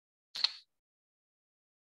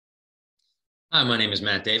Hi, my name is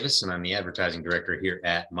Matt Davis, and I'm the advertising director here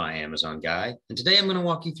at My Amazon Guy. And today I'm going to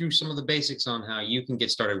walk you through some of the basics on how you can get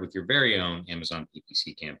started with your very own Amazon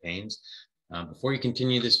PPC campaigns. Before you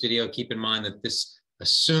continue this video, keep in mind that this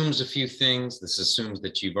assumes a few things. This assumes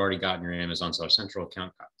that you've already gotten your Amazon Seller Central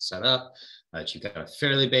account set up, that you've got a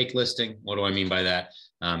fairly baked listing. What do I mean by that?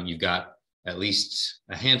 You've got at least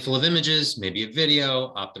a handful of images, maybe a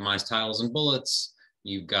video, optimized titles and bullets.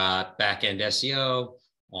 You've got back-end SEO,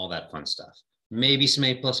 all that fun stuff. Maybe some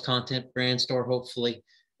A+ content, brand store, hopefully.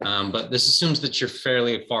 But this assumes that you're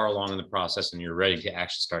fairly far along in the process and you're ready to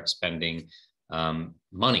actually start spending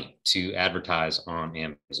money to advertise on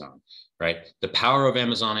Amazon, right? The power of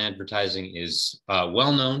Amazon advertising is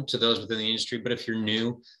well known to those within the industry, but if you're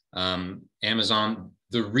new, Amazon,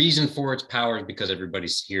 the reason for its power is because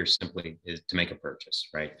everybody's here simply is to make a purchase,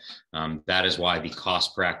 right? That is why the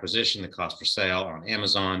cost per acquisition, the cost per sale on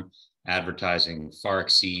Amazon advertising far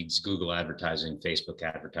exceeds Google advertising, Facebook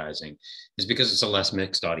advertising, is because it's a less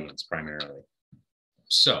mixed audience primarily.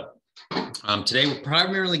 So today we're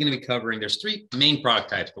primarily going to be covering, there's three main product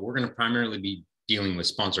types, but we're going to primarily be dealing with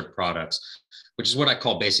sponsored products, which is what I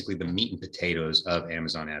call basically the meat and potatoes of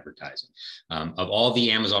Amazon advertising. Of all the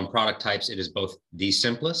Amazon product types, it is both the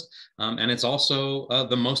simplest and it's also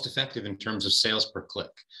the most effective in terms of sales per click.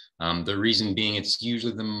 The reason being it's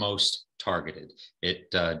usually the most targeted.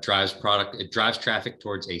 It drives traffic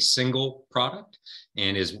towards a single product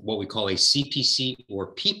and is what we call a CPC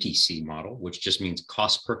or PPC model, which just means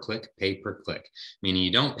cost per click, pay per click, meaning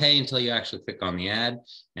you don't pay until you actually click on the ad.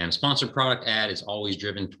 And a sponsored product ad is always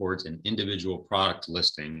driven towards an individual product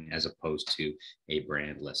listing as opposed to a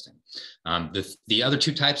brand listing. The other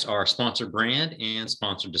two types are sponsored brand and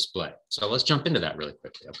sponsored display. So let's jump into that really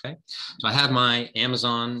quickly, okay? So I have my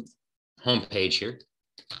Amazon homepage here.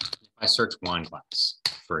 I search wine glass,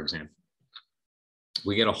 for example.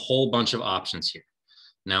 We get a whole bunch of options here.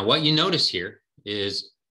 Now, what you notice here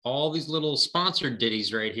is all these little sponsored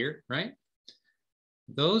ditties right here, right?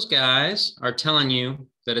 Those guys are telling you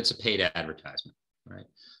that it's a paid advertisement, right?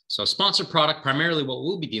 So sponsored product, primarily what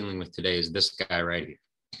we'll be dealing with today is this guy right here.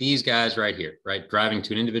 These guys right here, right? Driving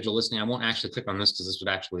to an individual listing. I won't actually click on this because this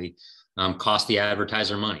would actually cost the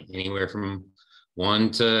advertiser money, anywhere from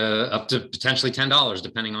 $1 to up to potentially $10,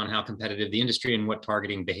 depending on how competitive the industry and what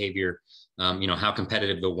targeting behavior, how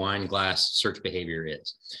competitive the wine glass search behavior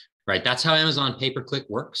is, right? That's how Amazon pay-per-click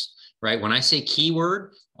works, right? When I say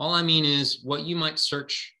keyword, all I mean is what you might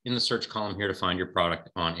search in the search column here to find your product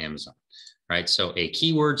on Amazon, right? So a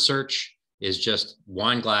keyword search is just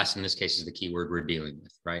wine glass, in this case, is the keyword we're dealing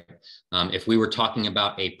with, right? If we were talking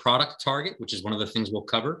about a product target, which is one of the things we'll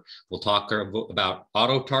cover, we'll talk about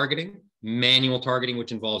auto targeting, manual targeting,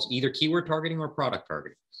 which involves either keyword targeting or product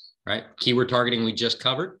targeting, right? Keyword targeting we just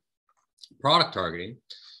covered, product targeting,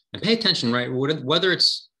 and pay attention, right? Whether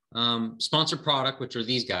it's sponsored product, which are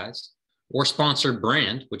these guys, or sponsored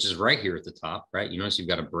brand, which is right here at the top, right? You notice you've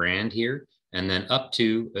got a brand here, and then up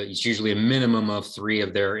to, it's usually a minimum of 3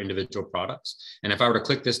 of their individual products. And if I were to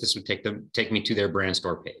click this, this would take me to their brand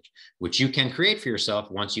store page, which you can create for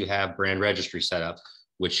yourself once you have brand registry set up,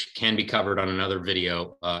 which can be covered on another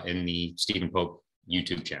video in the Stephen Pope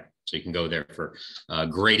YouTube channel. So you can go there for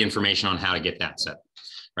great information on how to get that set up,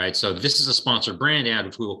 right? So this is a sponsored brand ad,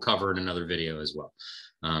 which we will cover in another video as well.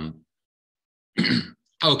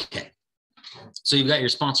 Okay, so you've got your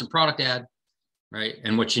sponsored product ad, right?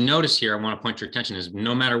 And what you notice here, I want to point your attention is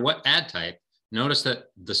no matter what ad type, notice that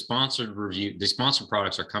the sponsored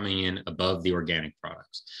products are coming in above the organic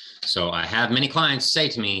products. So I have many clients say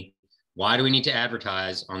to me, why do we need to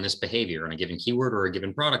advertise on this behavior on a given keyword or a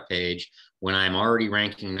given product page when I'm already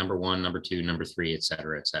ranking number 1, number 2, number 3, et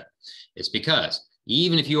cetera, et cetera? It's because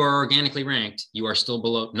even if you are organically ranked, you are still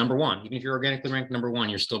below number 1. Even if you're organically ranked number 1,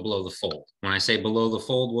 you're still below the fold. When I say below the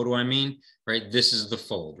fold, what do I mean? Right? This is the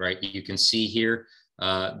fold, right? You can see here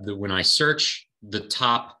when I search the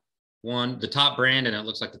top brand, and it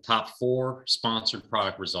looks like the top 4 sponsored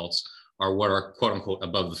product results are what are quote unquote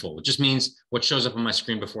above the fold. It just means what shows up on my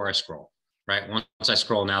screen before I scroll, right? Once I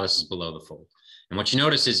scroll, now this is below the fold. And what you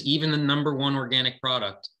notice is even the number 1 organic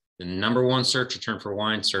product, the number 1 search return for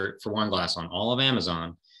wine glass on all of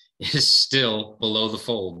Amazon is still below the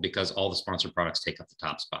fold because all the sponsored products take up the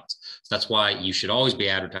top spots. So that's why you should always be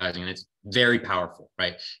advertising, and it's very powerful,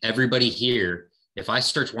 right? Everybody here, if I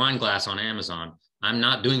search wine glass on Amazon, I'm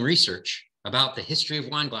not doing research about the history of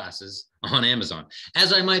wine glasses on Amazon,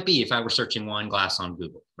 as I might be if I were searching wine glass on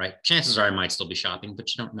Google, right? Chances are I might still be shopping, but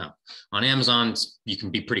you don't know. On Amazon, you can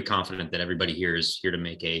be pretty confident that everybody here is here to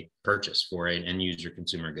make a purchase for an end user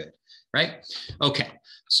consumer good. right? Okay,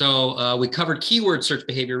 so we covered keyword search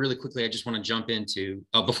behavior really quickly. I just want to jump into,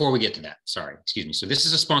 before we get to that, sorry, excuse me. So this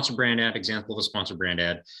is a sponsored brand ad, example of a sponsored brand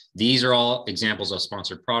ad. These are all examples of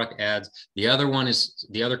sponsored product ads. The other one is,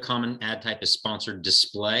 the other common ad type is sponsored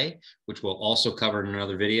display, which we'll also cover in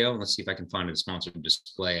another video. Let's see if I can find a sponsored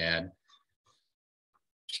display ad.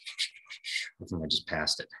 I think I just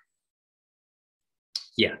passed it.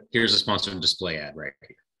 Yeah, here's a sponsored display ad right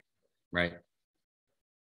here, right?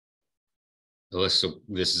 So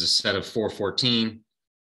this is a set of 414.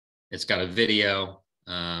 It's got a video.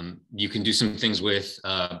 You can do some things with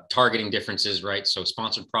targeting differences, right? So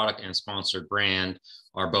sponsored product and sponsored brand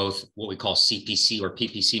are both what we call CPC or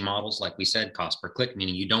PPC models. Like we said, cost per click,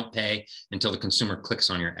 meaning you don't pay until the consumer clicks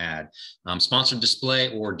on your ad. Sponsored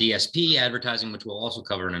display or DSP advertising, which we'll also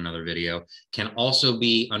cover in another video, can also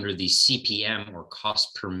be under the CPM or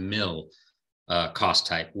cost per mil cost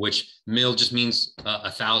type, which mil just means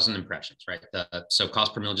 1,000 impressions, right? So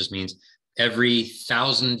cost per mil just means every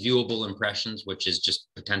 1,000 viewable impressions, which is just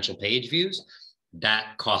potential page views,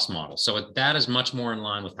 that cost model. So that is much more in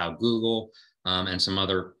line with how Google and some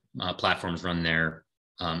other platforms run their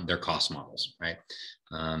cost models, right?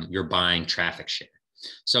 You're buying traffic share.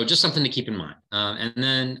 So just something to keep in mind. And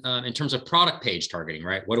then in terms of product page targeting,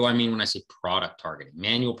 right? What do I mean when I say product targeting?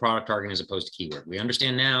 Manual product targeting as opposed to keyword. We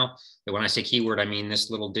understand now that when I say keyword, I mean this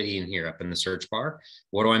little ditty in here up in the search bar.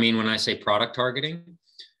 What do I mean when I say product targeting?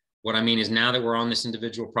 What I mean is now that we're on this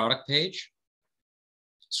individual product page,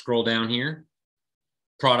 scroll down here,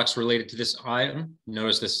 products related to this item.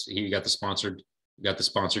 Notice this, here you got the sponsored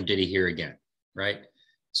ditty here again, right?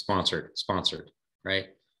 Sponsored, right?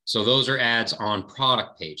 So those are ads on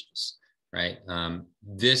product pages, right?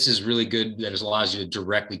 This is really good. That allows you to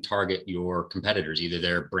directly target your competitors, either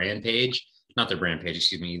their brand page, not their brand page,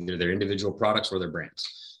 excuse me, either their individual products or their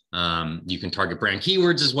brands. You can target brand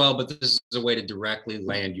keywords as well, but this is a way to directly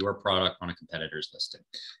land your product on a competitor's listing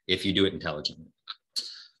if you do it intelligently.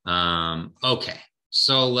 Okay,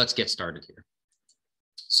 so let's get started here.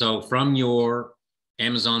 So from your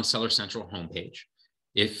Amazon Seller Central homepage,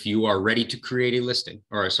 if you are ready to create a listing,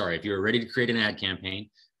 or sorry, if you're ready to create an ad campaign,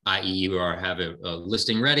 i.e. you have a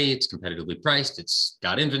listing ready, it's competitively priced, it's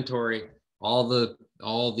got inventory, all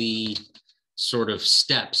the sort of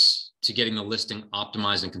steps to getting the listing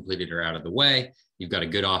optimized and completed are out of the way. You've got a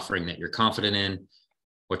good offering that you're confident in.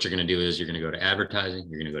 What you're going to do is you're going to go to advertising,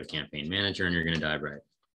 you're going to go to campaign manager, and you're going to dive right.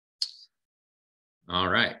 All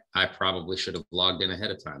right, I probably should have logged in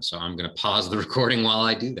ahead of time, so I'm going to pause the recording while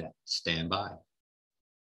I do that. Stand by.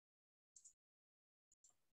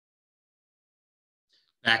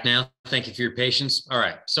 Back now. Thank you for your patience. All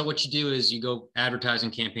right. So what you do is you go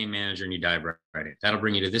advertising campaign manager and you dive right in. That'll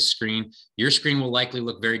bring you to this screen. Your screen will likely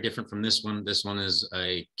look very different from this one. This one is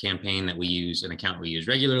a campaign that we use, an account we use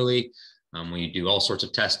regularly. We do all sorts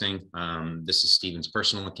of testing. This is Steven's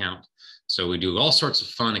personal account. So we do all sorts of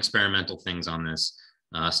fun experimental things on this.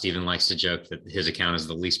 Steven likes to joke that his account is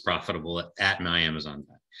the least profitable at my Amazon.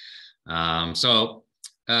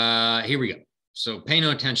 Here we go. So pay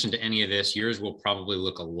no attention to any of this. Yours will probably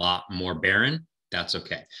look a lot more barren. That's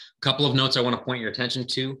okay. A couple of notes I want to point your attention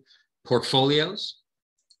to. Portfolios,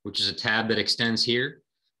 which is a tab that extends here.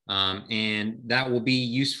 And that will be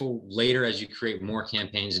useful later as you create more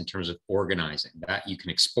campaigns in terms of organizing. That you can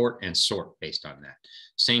export and sort based on that.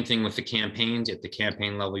 Same thing with the campaigns. At the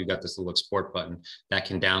campaign level, you've got this little export button that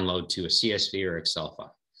can download to a CSV or Excel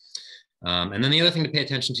file. And then the other thing to pay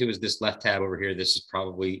attention to is this left tab over here. This is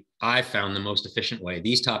probably, I found, the most efficient way.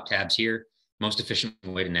 These top tabs here, most efficient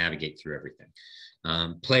way to navigate through everything.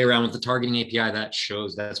 Play around with the targeting API.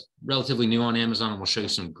 That's relatively new on Amazon, and we'll show you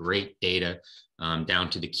some great data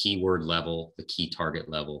down to the keyword level, the key target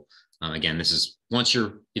level. Again, this is once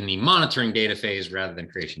you're in the monitoring data phase rather than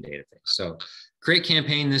creation data phase. So create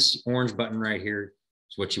campaign, this orange button right here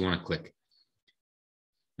is what you want to click.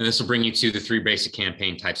 And this will bring you to the 3 basic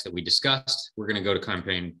campaign types that we discussed. We're going to go to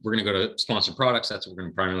campaign. We're going to go to sponsored products. That's what we're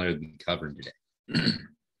going to primarily be covering today.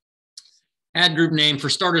 Ad group name, for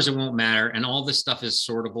starters, it won't matter. And all this stuff is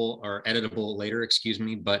sortable or editable later, excuse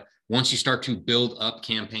me. But once you start to build up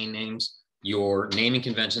campaign names, your naming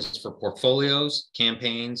conventions for portfolios,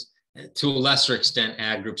 campaigns, to a lesser extent,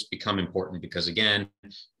 ad groups become important because, again,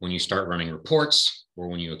 when you start running reports or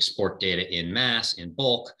when you export data in mass, in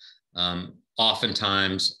bulk,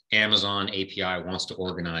 oftentimes Amazon API wants to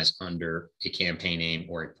organize under a campaign name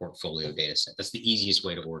or a portfolio data set. That's the easiest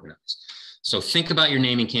way to organize. So think about your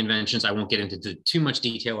naming conventions. I won't get into too much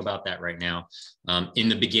detail about that right now. In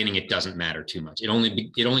the beginning, it doesn't matter too much. It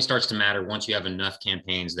only starts to matter once you have enough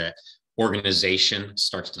campaigns that organization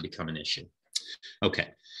starts to become an issue. Okay,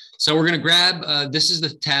 So we're going to grab, this is the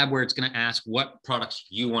tab where it's going to ask what products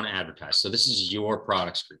you want to advertise. So this is your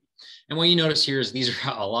products group. And what you notice here is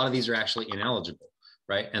a lot of these are actually ineligible,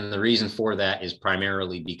 right? And the reason for that is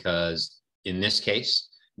primarily because in this case,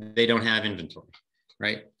 they don't have inventory,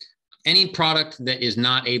 right? Any product that is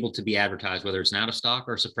not able to be advertised, whether it's an out of stock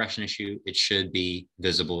or a suppression issue, it should be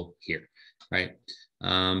visible here, right?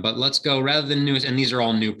 But let's go rather than newest, and these are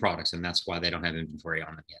all new products, and that's why they don't have inventory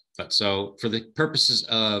on them yet. But so for the purposes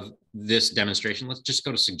of this demonstration, let's just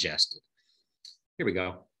go to suggested. Here we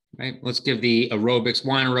go, right? Let's give the aerobics,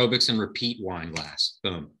 wine aerobics and repeat wine glass,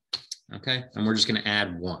 boom. Okay, and we're just gonna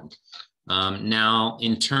add one. Now,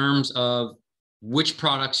 in terms of which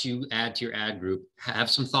products you add to your ad group, have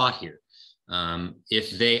some thought here.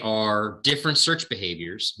 If they are different search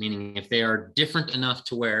behaviors, meaning if they are different enough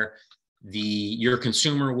to where your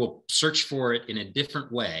consumer will search for it in a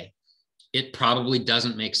different way, it probably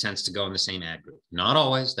doesn't make sense to go in the same ad group. Not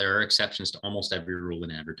always. There are exceptions to almost every rule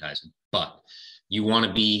in advertising, but you want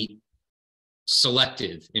to be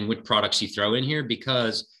selective in which products you throw in here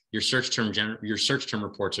because your search term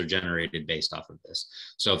reports are generated based off of this.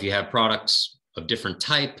 So if you have products of different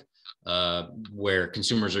type where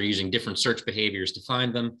consumers are using different search behaviors to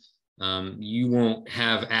find them, you won't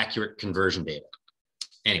have accurate conversion data.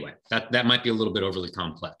 Anyway, that might be a little bit overly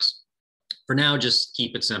complex. For now, just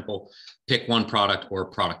keep it simple. Pick one product or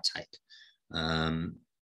product type.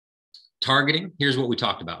 Targeting, here's what we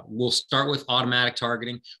talked about. We'll start with automatic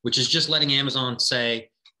targeting, which is just letting Amazon say,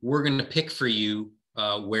 we're going to pick for you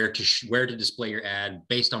where to display your ad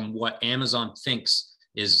based on what Amazon thinks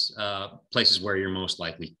is places where you're most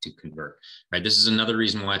likely to convert, right? This is another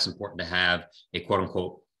reason why it's important to have a quote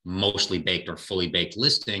unquote mostly baked or fully baked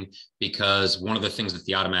listing, because one of the things that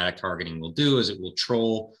the automatic targeting will do is it will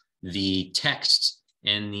troll the text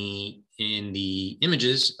and in the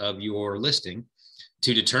images of your listing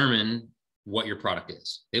to determine what your product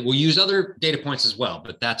is. It will use other data points as well,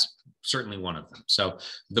 but that's certainly one of them. So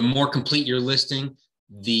the more complete your listing,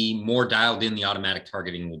 the more dialed in the automatic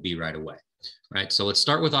targeting will be right away, right? So let's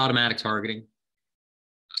start with automatic targeting,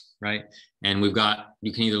 right? And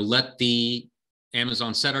you can either let the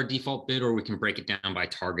Amazon set our default bid, or we can break it down by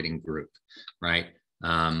targeting group, right?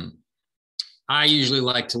 I usually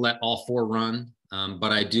like to let all four run,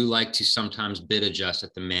 but I do like to sometimes bid adjust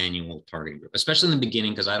at the manual targeting group, especially in the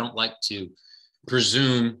beginning, because I don't like to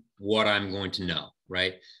presume what I'm going to know,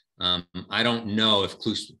 right? I don't know if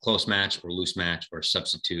close match or loose match or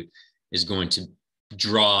substitute is going to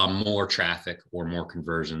draw more traffic or more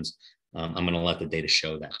conversions. I'm going to let the data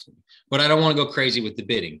show that to me. But I don't want to go crazy with the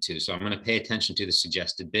bidding too. So I'm going to pay attention to the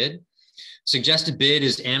suggested bid. Suggested bid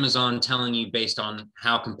is Amazon telling you based on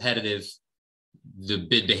how competitive the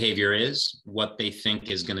bid behavior is, what they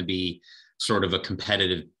think is going to be sort of a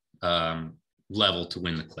competitive level to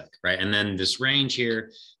win the click, right? And then this range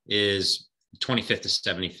here is 25th to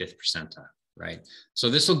 75th percentile, right? So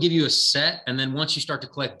this will give you a set. And then once you start to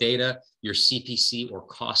collect data, your CPC or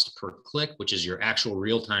cost per click, which is your actual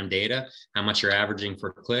real-time data, how much you're averaging for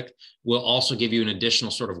a click, will also give you an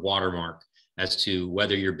additional sort of watermark as to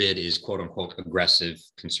whether your bid is quote unquote aggressive,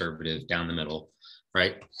 conservative, down the middle,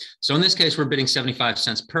 right? So in this case, we're bidding 75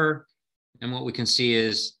 cents per. And what we can see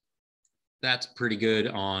is that's pretty good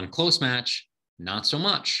on close match, not so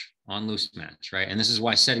much on loose match, right? And this is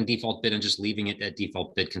why setting default bid and just leaving it at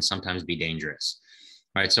default bid can sometimes be dangerous,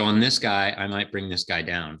 right? So on this guy, I might bring this guy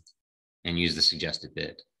down and use the suggested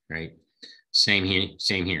bid, right? Same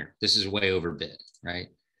here. This is way overbid, right?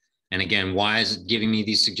 And again, why is it giving me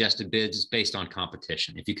these suggested bids? It's based on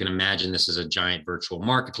competition. If you can imagine this is a giant virtual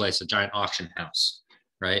marketplace, a giant auction house,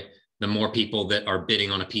 right? The more people that are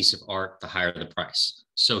bidding on a piece of art, the higher the price.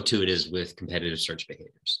 So too it is with competitive search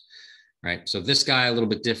behaviors, right? So this guy, a little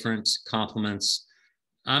bit different, complements.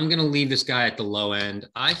 I'm going to leave this guy at the low end.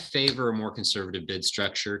 I favor a more conservative bid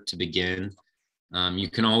structure to begin. You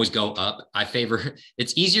can always go up.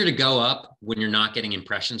 It's easier to go up when you're not getting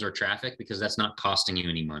impressions or traffic because that's not costing you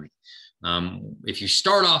any money. If you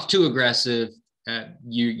start off too aggressive,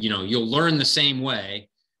 you'll learn the same way,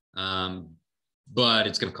 but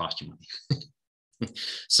it's going to cost you money.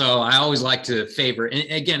 So I always like to favor,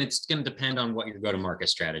 and again, it's going to depend on what your go-to-market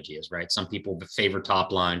strategy is, right? Some people favor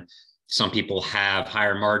top line. Some people have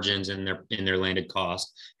higher margins in their landed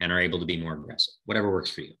cost and are able to be more aggressive, whatever works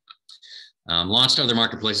for you. Launched other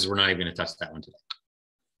marketplaces. We're not even going to touch that one today.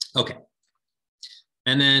 Okay.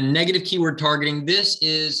 And then negative keyword targeting. This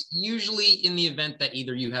is usually in the event that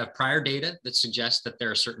either you have prior data that suggests that there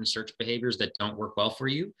are certain search behaviors that don't work well for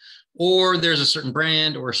you, or there's a certain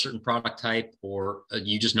brand or a certain product type, or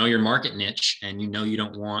you just know your market niche and you know you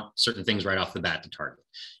don't want certain things right off the bat to target.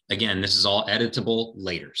 Again, this is all editable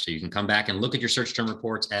later. So you can come back and look at your search term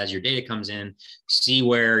reports as your data comes in, see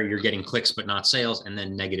where you're getting clicks but not sales, and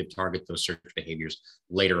then negative target those search behaviors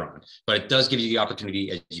later on. But it does give you the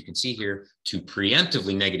opportunity, as you can see here, to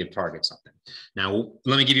preemptively negative target something. Now,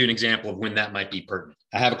 let me give you an example of when that might be pertinent.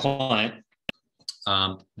 I have a client,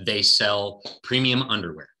 they sell premium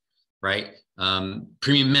underwear, right?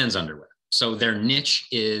 Premium men's underwear. So their niche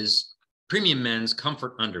is premium men's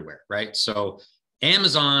comfort underwear, right? So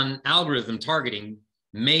Amazon algorithm targeting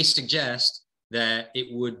may suggest that it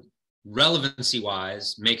would relevancy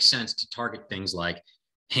wise make sense to target things like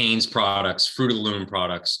Hanes products, Fruit of the Loom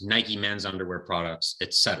products, Nike men's underwear products,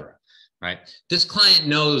 etc. Right? This client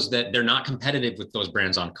knows that they're not competitive with those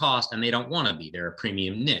brands on cost, and they don't want to be. They're a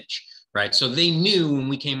premium niche, right? So they knew when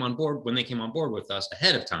they came on board with us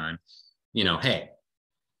ahead of time, you know, hey,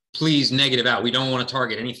 please negative out. We don't want to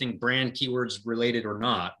target anything brand keywords related or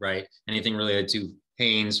not, right? Anything related to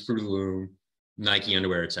Hanes, Fruit of the Loom, Nike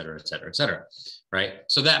underwear, et cetera, et cetera, et cetera, right?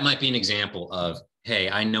 So that might be an example of, hey,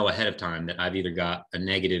 I know ahead of time that I've either got a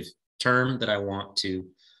negative term that I want to,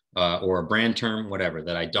 or a brand term, whatever,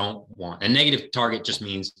 that I don't want. A negative target just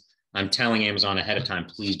means I'm telling Amazon ahead of time,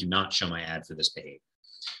 please do not show my ad for this behavior.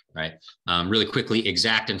 Right. Really quickly,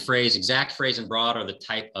 exact and phrase. Exact, phrase, and broad are the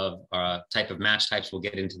type of match types. We'll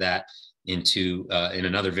get into that in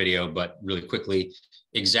another video, but really quickly,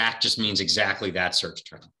 exact just means exactly that search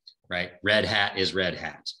term, right? Red hat is red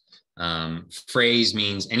hat. Phrase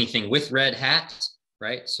means anything with red hat,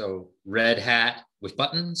 right? So red hat with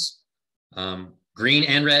buttons, green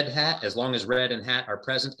and red hat, as long as red and hat are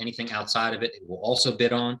present, anything outside of it, it will also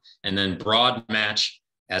bid on. And then broad match,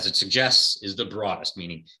 as it suggests, is the broadest,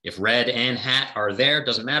 meaning if red and hat are there,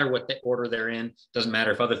 doesn't matter what the order they're in, doesn't matter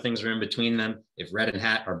if other things are in between them. If red and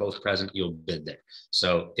hat are both present, you'll bid there.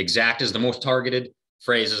 So exact is the most targeted,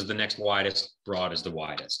 phrase is the next widest, broad is the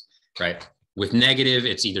widest, right? With negative,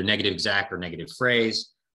 it's either negative exact or negative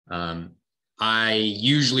phrase. I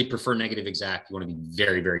usually prefer negative exact. You want to be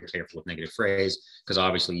very, very careful with negative phrase, because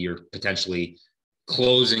obviously you're potentially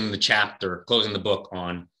closing the chapter, closing the book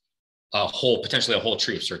on potentially a whole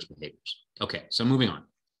tree of search behaviors. Okay, so moving on.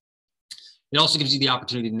 It also gives you the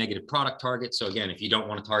opportunity to negative product target. So again, if you don't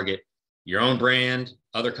want to target your own brand,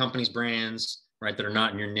 other companies' brands, right, that are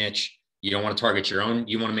not in your niche, you don't want to target your own,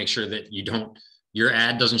 you want to make sure that your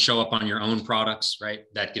ad doesn't show up on your own products, right?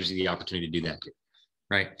 That gives you the opportunity to do that too,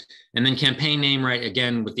 right? And then campaign name, right?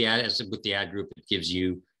 Again, with the ad group, it gives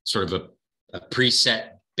you sort of a preset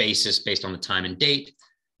basis based on the time and date.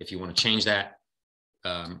 If you want to change that,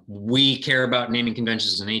 we care about naming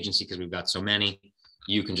conventions as an agency because we've got so many.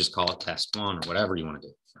 You can just call it test one or whatever you want to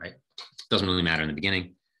do, right? Doesn't really matter in the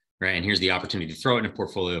beginning, right? And here's the opportunity to throw it in a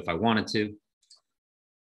portfolio if I wanted to.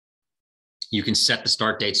 You can set the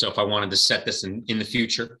start date. So if I wanted to set this in the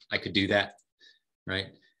future, I could do that, right?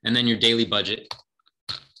 And then your daily budget.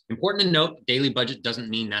 Important to note, daily budget doesn't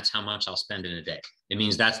mean that's how much I'll spend in a day. It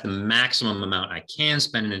means that's the maximum amount I can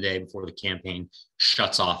spend in a day before the campaign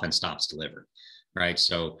shuts off and stops delivering. Right.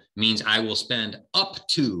 So it means I will spend up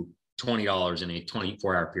to $20 in a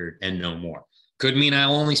 24-hour period and no more. Could mean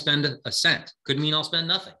I'll only spend a cent. Could mean I'll spend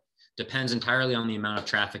nothing. Depends entirely on the amount of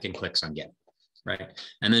traffic and clicks I'm getting. Right.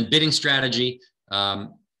 And then bidding strategy.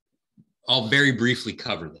 I'll very briefly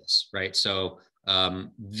cover this. Right. So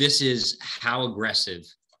this is how aggressive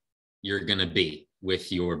you're going to be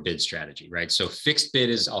with your bid strategy. Right. So fixed bid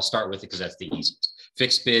is, I'll start with it because that's the easiest.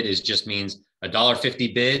 Fixed bid just means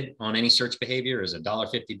 $1.50 bid on any search behavior is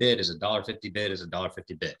 $1.50 bid, is $1.50 bid, is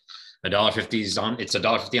 $1.50 bid. $1.50 it's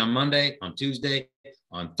 $1.50 on Monday, on Tuesday,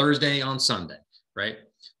 on Thursday, on Sunday, right?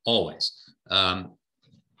 Always.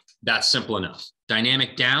 That's simple enough.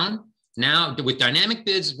 Dynamic down. Now with dynamic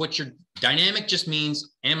bids, dynamic just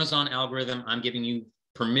means Amazon algorithm, I'm giving you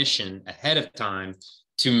permission ahead of time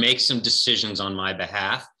to make some decisions on my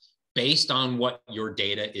behalf based on what your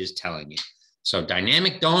data is telling you. So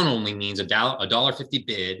dynamic down only means $1.50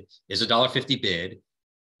 bid is $1.50 bid,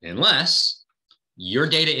 unless your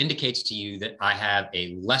data indicates to you that I have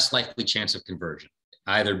a less likely chance of conversion,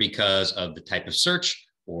 either because of the type of search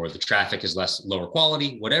or the traffic is lower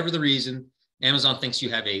quality, whatever the reason. Amazon thinks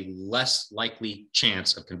you have a less likely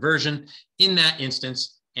chance of conversion. In that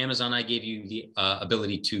instance, Amazon, I gave you the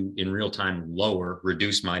ability to, in real time,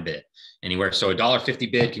 reduce my bid anywhere. So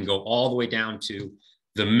 $1.50 bid can go all the way down to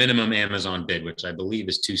the minimum Amazon bid, which I believe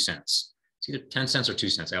is 2 cents. It's either 10 cents or 2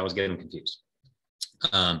 cents. I always get them confused.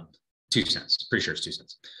 2 cents, pretty sure it's 2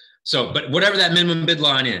 cents. So, but whatever that minimum bid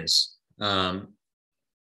line is,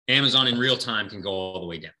 Amazon in real time can go all the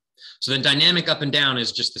way down. So then dynamic up and down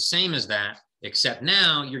is just the same as that, except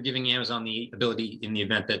now you're giving Amazon the ability, in the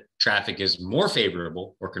event that traffic is more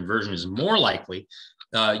favorable or conversion is more likely,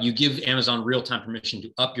 you give Amazon real-time permission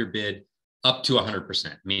to up your bid up to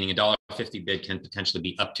 100%, meaning a $1.50 bid can potentially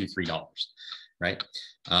be up to $3, right?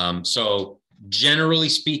 So generally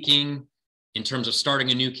speaking, in terms of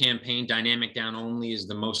starting a new campaign, dynamic down only is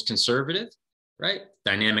the most conservative, right?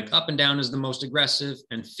 Dynamic up and down is the most aggressive,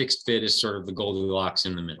 and fixed bid is sort of the Goldilocks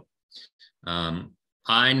in the middle.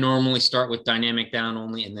 I normally start with dynamic down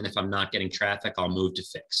only, and then if I'm not getting traffic, I'll move to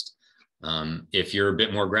fixed. If you're a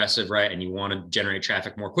bit more aggressive, right, and you want to generate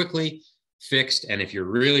traffic more quickly, fixed. And if you're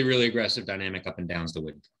really, really aggressive, dynamic up and down is the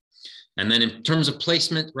way to go. And then in terms of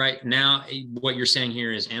placement, right now, what you're saying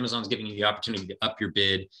here is Amazon's giving you the opportunity to up your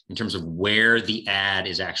bid in terms of where the ad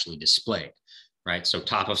is actually displayed, right? So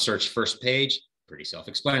top of search, first page, pretty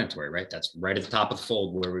self-explanatory, right? That's right at the top of the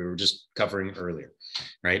fold where we were just covering earlier,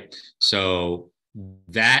 right? So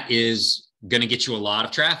that is going to get you a lot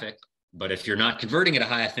of traffic, but if you're not converting at a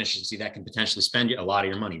high efficiency, that can potentially spend you a lot of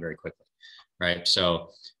your money very quickly, right? So,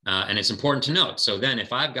 and it's important to note. So then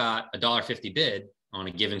if I've got a $1.50 bid on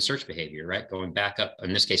a given search behavior, right, going back up,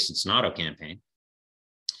 in this case, it's an auto campaign.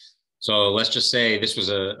 So let's just say this was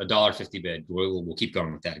a $1.50 bid. We'll keep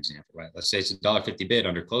going with that example, right? Let's say it's a $1.50 bid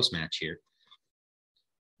under close match here.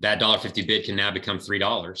 That $1.50 bid can now become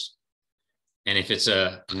 $3. And if it's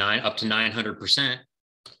up to 900%,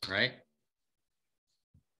 right?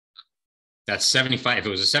 That's 75. If it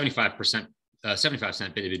was a 75%,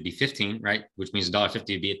 75-cent bid, it would be 15, right? Which means $1.50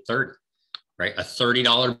 would be at 30, right? A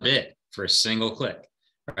 $30 bid for a single click,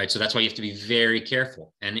 right? So that's why you have to be very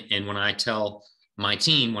careful. And when I tell my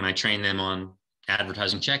team, when I train them on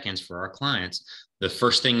advertising check-ins for our clients, the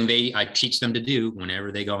first thing I teach them to do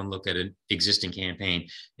whenever they go and look at an existing campaign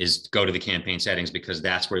is go to the campaign settings, because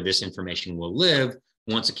that's where this information will live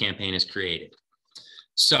once a campaign is created.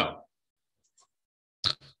 So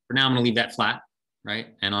for now, I'm going to leave that flat, right?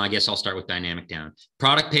 And I guess I'll start with dynamic down.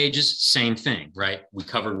 Product pages, same thing, right? We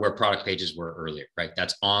covered where product pages were earlier, right?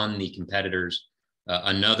 That's on the competitors,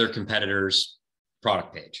 another competitor's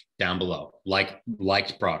product page down below,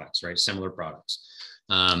 liked products, right? Similar products.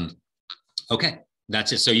 Okay,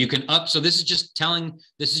 that's it. So you can up. So this is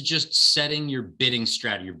just setting your bidding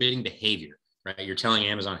strategy, your bidding behavior, right? You're telling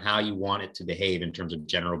Amazon how you want it to behave in terms of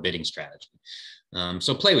general bidding strategy.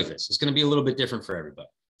 So play with this. It's going to be a little bit different for everybody.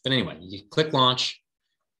 But anyway, you click launch.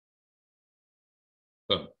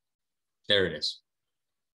 Boom. There it is.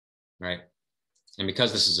 Right. And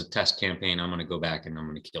because this is a test campaign, I'm going to go back and I'm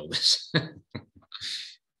going to kill this.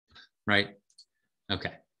 Right.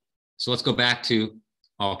 Okay. So let's go back to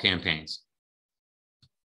all campaigns.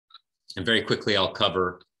 And very quickly, I'll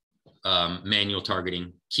cover manual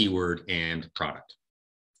targeting, keyword, and product.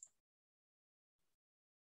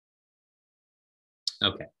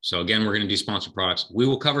 Okay, so again, we're going to do sponsored products. We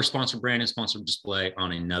will cover sponsored brand and sponsored display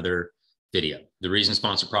on another video. The reason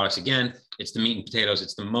sponsored products, again, it's the meat and potatoes.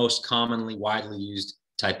 It's the most commonly widely used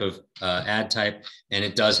type of ad type, and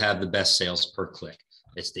it does have the best sales per click.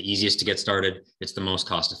 It's the easiest to get started. It's the most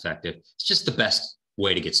cost effective. It's just the best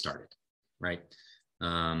way to get started, right?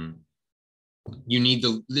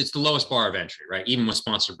 It's the lowest bar of entry, right? Even with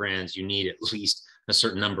sponsored brands, you need at least a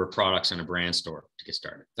certain number of products in a brand store to get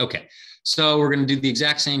started. Okay, so we're going to do the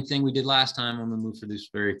exact same thing we did last time. I'm going to move through this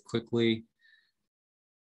very quickly.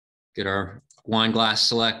 Get our wine glass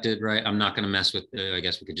selected, right? I'm not going to mess with, I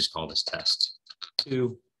guess we could just call this test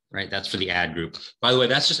 2, right? That's for the ad group. By the way,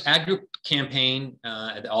 that's just ad group, campaign.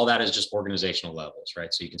 All that is just organizational levels,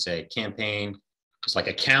 right? So you can say campaign, it's like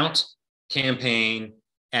account, campaign,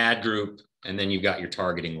 ad group, and then you've got your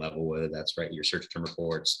targeting level, whether that's right, your search term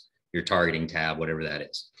reports, your targeting tab, whatever that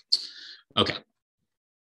is. Okay.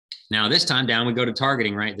 Now this time down, we go to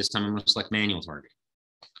targeting, right? This time I'm going to select manual targeting.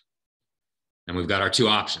 And we've got our 2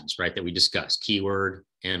 options, right, that we discussed, keyword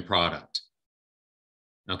and product.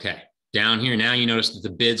 Okay. Down here, now you notice that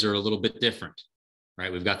the bids are a little bit different,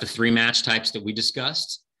 right? We've got the 3 match types that we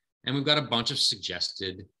discussed, and we've got a bunch of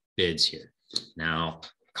suggested bids here. Now,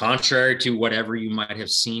 contrary to whatever you might have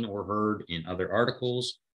seen or heard in other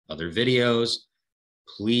articles, other videos,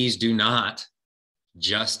 please do not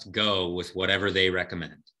just go with whatever they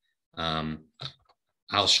recommend.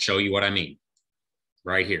 I'll show you what I mean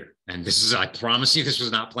right here. And this is, I promise you, this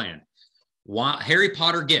was not planned. Harry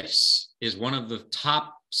Potter gifts is one of the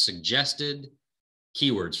top suggested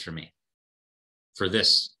keywords for me for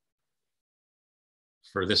this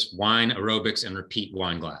wine aerobics and repeat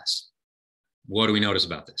wine glass. What do we notice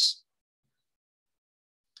about this?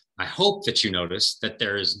 I hope that you notice that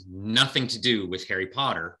there is nothing to do with Harry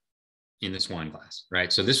Potter in this wine glass,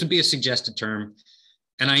 right? So this would be a suggested term.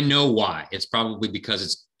 And I know why. It's probably because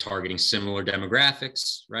it's targeting similar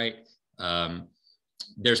demographics, right?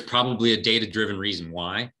 There's probably a data-driven reason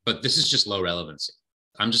why, but this is just low relevancy.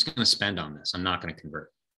 I'm just going to spend on this. I'm not going to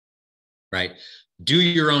convert, right? Do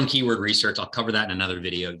your own keyword research. I'll cover that in another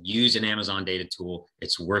video. Use an Amazon data tool.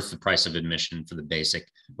 It's worth the price of admission for the basic,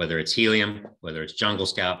 whether it's Helium, whether it's Jungle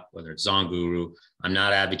Scout, whether it's ZonGuru. I'm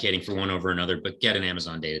not advocating for one over another, but get an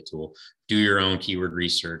Amazon data tool. Do your own keyword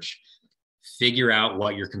research. Figure out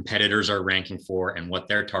what your competitors are ranking for and what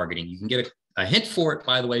they're targeting. You can get a hint for it,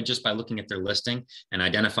 by the way, just by looking at their listing and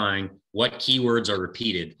identifying what keywords are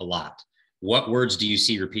repeated a lot. What words do you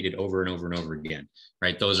see repeated over and over and over again,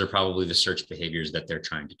 right? Those are probably the search behaviors that they're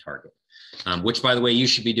trying to target, which, by the way, you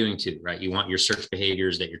should be doing too, right? You want your search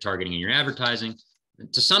behaviors that you're targeting in your advertising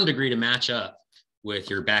to some degree to match up with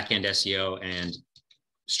your back-end SEO and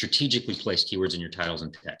strategically placed keywords in your titles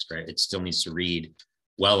and text, right? It still needs to read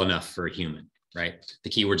well enough for a human, right? The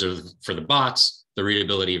keywords are for the bots, the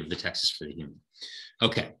readability of the text is for the human.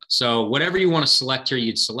 Okay, so whatever you want to select here,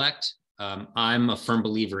 you'd select. I'm a firm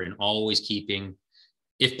believer in always keeping,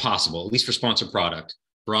 if possible, at least for sponsored product,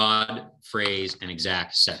 broad, phrase, and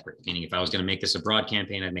exact separate. Meaning if I was going to make this a broad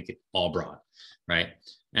campaign, I'd make it all broad, right?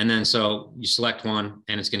 And then so you select one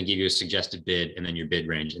and it's going to give you a suggested bid and then your bid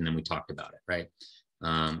range. And then we talked about it, right?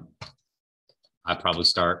 I probably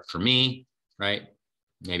start for me, right?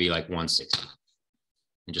 Maybe like 160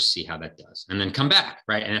 and just see how that does. And then come back,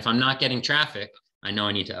 right? And if I'm not getting traffic, I know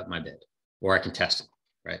I need to up my bid or I can test it,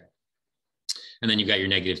 right? And then you've got your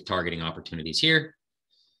negative targeting opportunities here,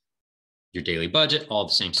 your daily budget, all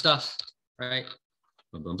the same stuff, right?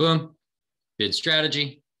 Boom, boom, boom. Bid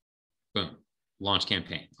strategy, boom. Launch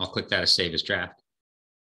campaign. I'll click that as save as draft.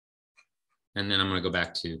 And then I'm going to go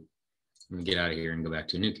back to, I'm going to get out of here and go back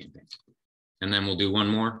to a new campaign. And then we'll do one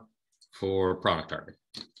more for product target.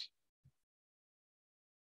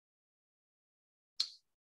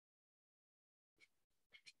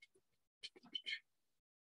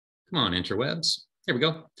 Come on, interwebs. Here we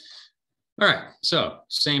go. All right, so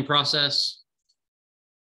same process.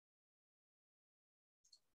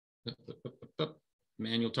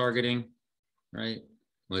 Manual targeting, right?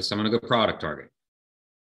 Let's, I'm going to go product target.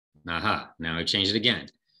 Aha, now I change it again.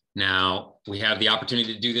 Now we have the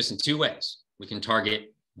opportunity to do this in two ways. We can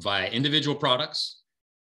target via individual products,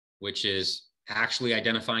 which is actually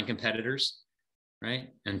identifying competitors,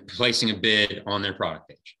 right? And placing a bid on their product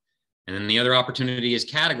page. And then the other opportunity is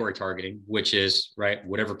category targeting, which is, right,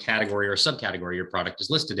 whatever category or subcategory your product is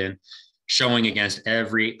listed in, showing against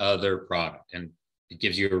every other product. And it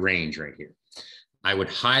gives you a range right here. I would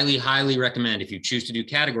highly, highly recommend if you choose to do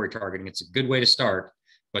category targeting, it's a good way to start,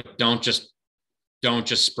 but don't just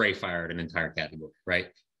spray fire at an entire category, right?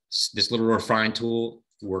 This little refine tool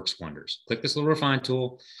works wonders. Click this little refine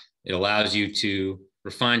tool. It allows you to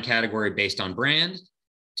refine category based on brand,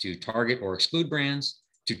 to target or exclude brands,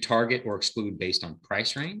 to target or exclude based on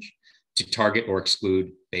price range, to target or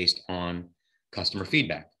exclude based on customer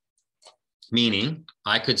feedback. Meaning,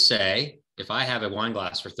 I could say, if I have a wine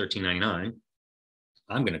glass for $13.99,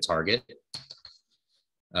 I'm going to target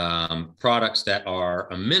products that are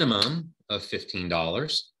a minimum of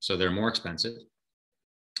 $15, so they're more expensive,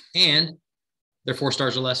 and they're 4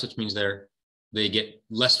 stars or less, which means they get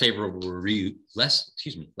less favorable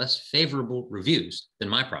reviews than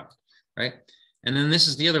my product, right? And then this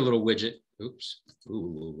is the other little widget. Oops.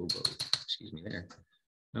 Ooh, excuse me there.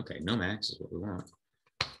 Okay, no max is what we want.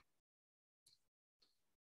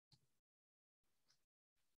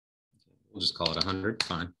 We'll just call it 100,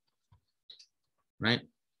 fine. Right?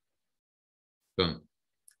 Boom.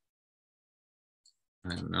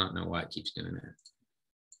 I do not know why it keeps doing that.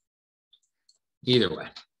 Either way.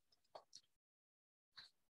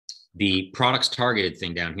 The products targeted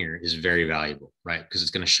thing down here is very valuable, right? Because it's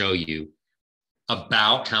going to show you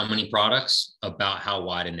about how many products, about how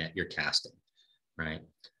wide a net you're casting, right?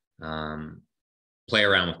 Play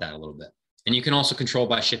around with that a little bit. And you can also control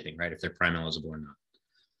by shipping, right? If they're Prime eligible or not.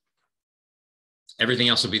 Everything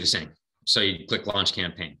else will be the same. So you click launch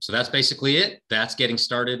campaign. So that's basically it. That's getting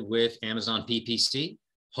started with Amazon PPC.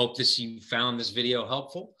 Hope you found this video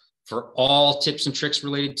helpful. For all tips and tricks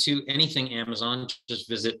related to anything Amazon, just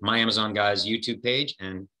visit My Amazon Guy's YouTube page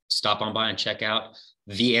and stop on by and check out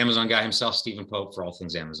the Amazon guy himself, Stephen Pope, for all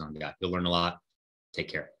things Amazon Guy. You'll learn a lot. Take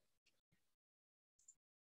care.